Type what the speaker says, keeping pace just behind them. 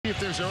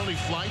there's early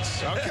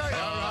flights. Okay,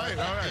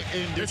 all right.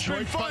 In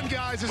Detroit. It's been fun,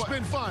 guys. It's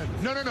been fun.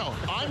 No.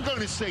 I'm going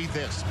to say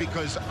this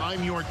because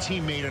I'm your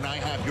teammate and I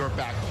have your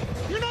back.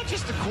 You're not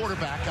just a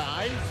quarterback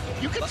guy.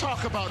 You can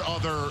talk about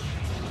other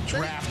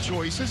draft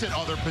choices at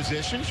other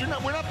positions.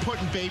 We're not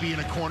putting baby in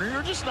a corner.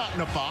 You're just not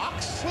in a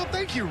box. Well,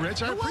 thank you,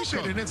 Rich. I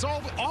appreciate it. And it's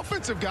all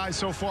offensive guys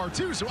so far,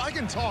 too, so I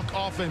can talk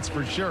offense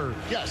for sure.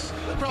 Yes.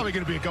 There's probably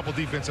going to be a couple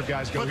defensive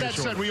guys going. But that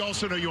said, we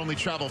also know you only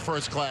travel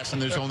first class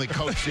and there's only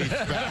coach seats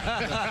back.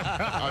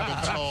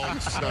 I've been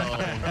told, so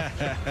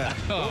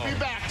we'll be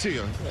back to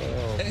you.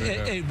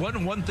 Hey,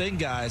 one thing,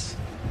 guys.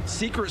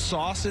 Secret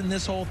sauce in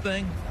this whole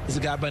thing is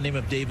a guy by the name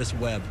of Davis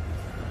Webb.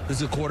 This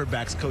is a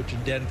quarterbacks coach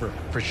in Denver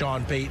for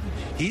Sean Payton.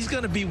 He's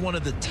going to be one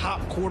of the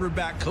top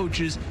quarterback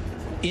coaches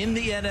in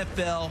the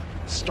NFL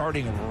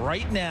starting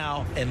right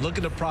now, and look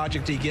at the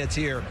project he gets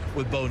here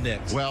with Bo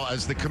Nix. Well,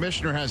 as the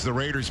commissioner has the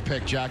Raiders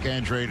pick, Jack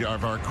Andrade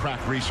of our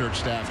crack research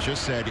staff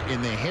just said,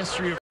 in the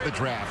history of the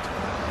draft,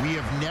 we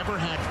have never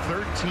had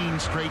 13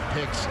 straight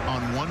picks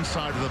on one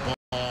side of the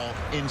ball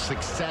in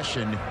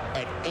succession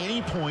at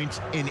any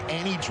point in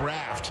any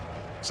draft.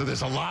 So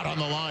there's a lot on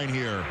the line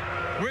here.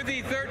 With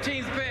the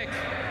 13th pick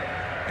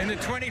in the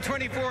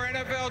 2024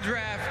 NFL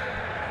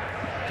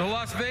Draft, the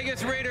Las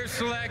Vegas Raiders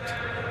select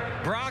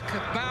Brock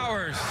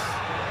Bowers,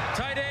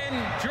 tight end,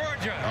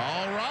 Georgia.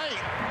 All right.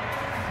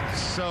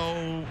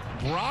 So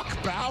Brock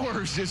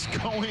Bowers is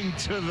going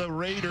to the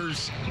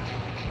Raiders.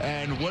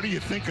 And what do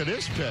you think of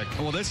this pick?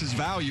 Well, this is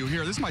value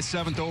here. This is my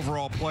 7th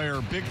overall player,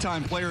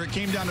 big-time player. It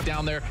came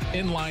down there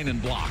in line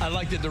and block. I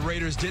like that the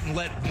Raiders didn't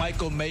let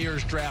Michael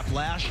Mayer's draft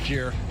last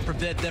year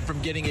prevent them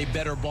from getting a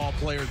better ball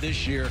player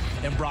this year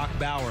in Brock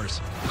Bowers.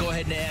 Go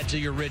ahead and add to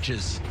your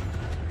riches.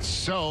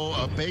 So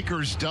a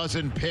baker's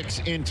dozen picks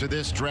into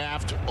this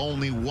draft,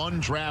 only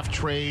one draft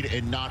trade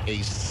and not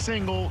a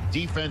single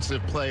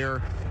defensive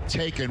player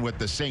taken with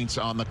the Saints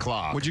on the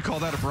clock. Would you call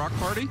that a Brock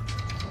party?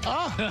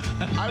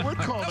 I would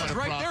call that a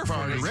right Brock there for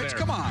party. you, Rich.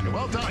 Come on.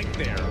 Well done. Right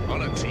there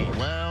on a team.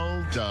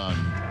 Well done.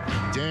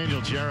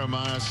 Daniel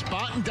Jeremiah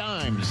spotting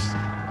dimes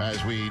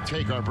as we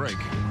take our break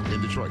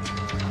in Detroit.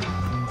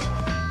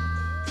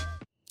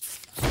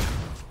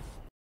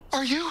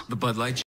 Are you? The Bud Light